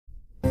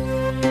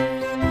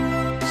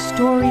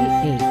Story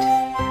 8.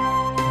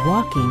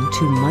 Walking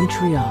to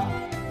Montreal.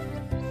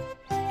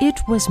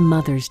 It was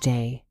Mother's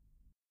Day.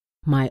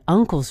 My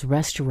uncle's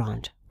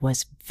restaurant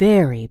was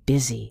very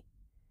busy.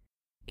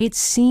 It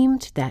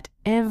seemed that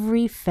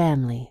every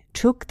family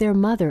took their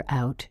mother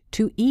out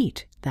to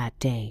eat that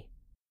day.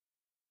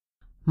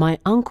 My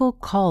uncle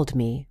called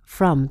me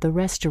from the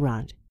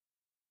restaurant.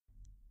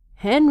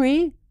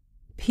 "Henry,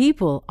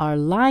 people are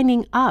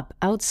lining up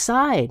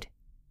outside,"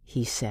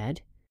 he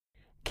said.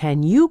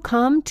 "Can you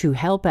come to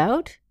help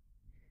out?"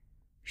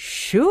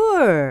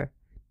 "Sure."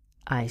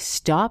 I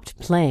stopped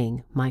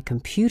playing my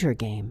computer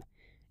game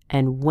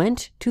and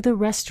went to the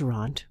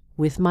restaurant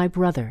with my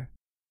brother.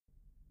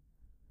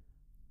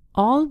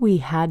 All we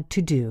had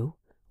to do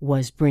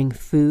was bring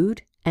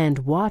food and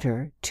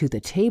water to the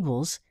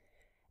tables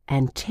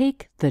and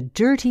take the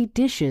dirty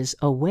dishes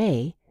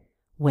away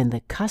when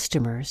the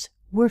customers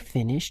were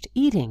finished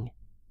eating.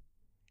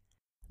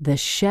 The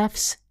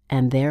chefs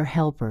and their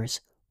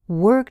helpers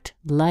worked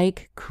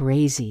like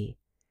crazy.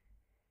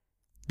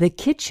 The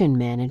kitchen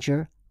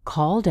manager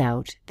called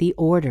out the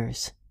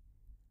orders.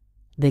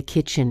 The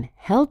kitchen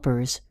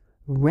helpers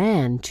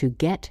ran to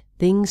get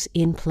things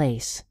in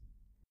place.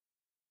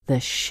 The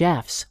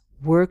chefs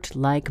worked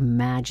like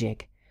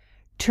magic,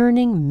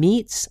 turning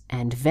meats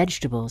and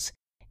vegetables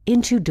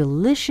into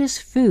delicious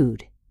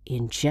food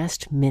in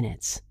just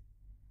minutes.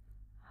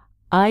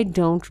 I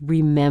don't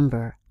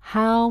remember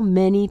how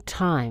many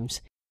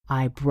times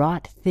I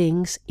brought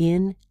things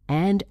in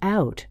and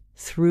out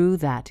through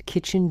that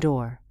kitchen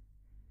door.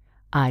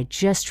 I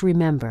just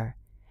remember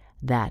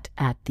that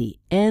at the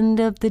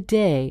end of the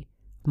day,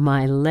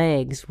 my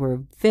legs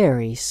were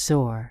very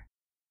sore.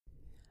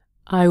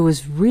 I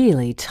was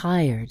really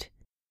tired.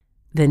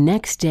 The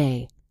next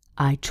day,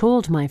 I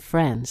told my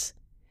friends.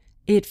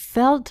 It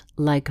felt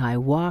like I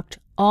walked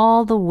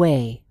all the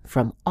way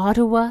from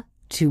Ottawa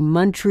to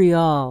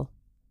Montreal.